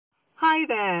Hi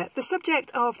there! The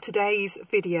subject of today's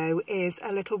video is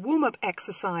a little warm-up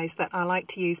exercise that I like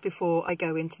to use before I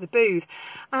go into the booth,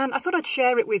 and I thought I'd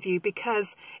share it with you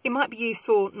because it might be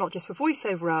useful not just for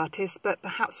voiceover artists but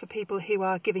perhaps for people who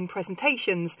are giving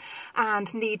presentations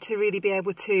and need to really be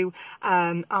able to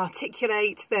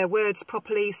articulate their words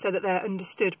properly so that they're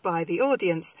understood by the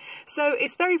audience. So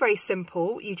it's very, very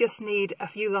simple. You just need a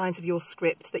few lines of your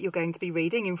script that you're going to be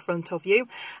reading in front of you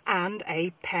and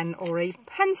a pen or a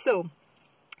pencil.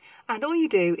 And all you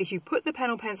do is you put the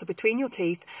pen or pencil between your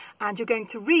teeth and you're going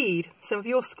to read some of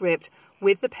your script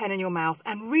with the pen in your mouth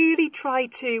and really try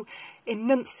to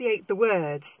enunciate the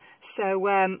words. So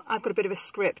I've got a bit of a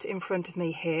script in front of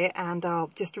me here and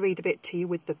I'll just read a bit to you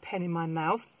with the pen in my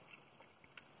mouth.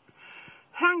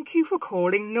 Thank you for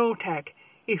calling Nortec.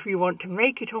 If you want to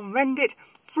make it or mend it,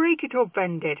 break it or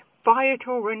bend it, buy it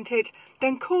or rent it,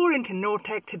 then call into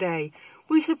Nortec today.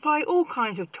 We supply all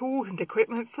kinds of tools and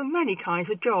equipment for many kinds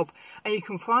of job, and you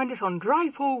can find us on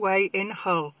Drypool Way in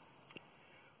Hull.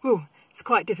 Whew, it's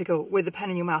quite difficult with the pen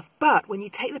in your mouth, but when you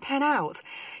take the pen out,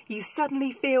 you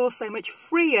suddenly feel so much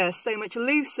freer, so much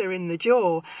looser in the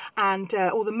jaw, and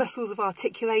all the muscles of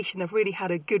articulation have really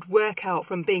had a good workout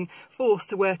from being forced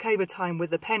to work overtime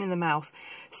with the pen in the mouth.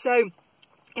 So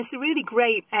it's a really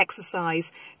great exercise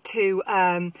to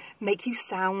make you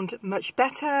sound much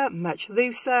better, much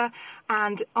looser,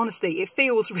 and honestly, it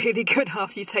feels really good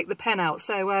after you take the pen out.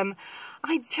 So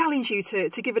I challenge you to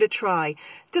give it a try.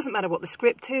 It doesn't matter what the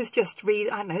script is, just read,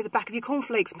 I don't know, the back of your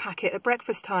cornflakes packet at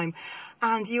breakfast time,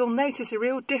 and you'll notice a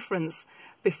real difference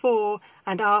before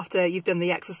and after you've done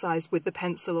the exercise with the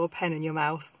pencil or pen in your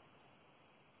mouth.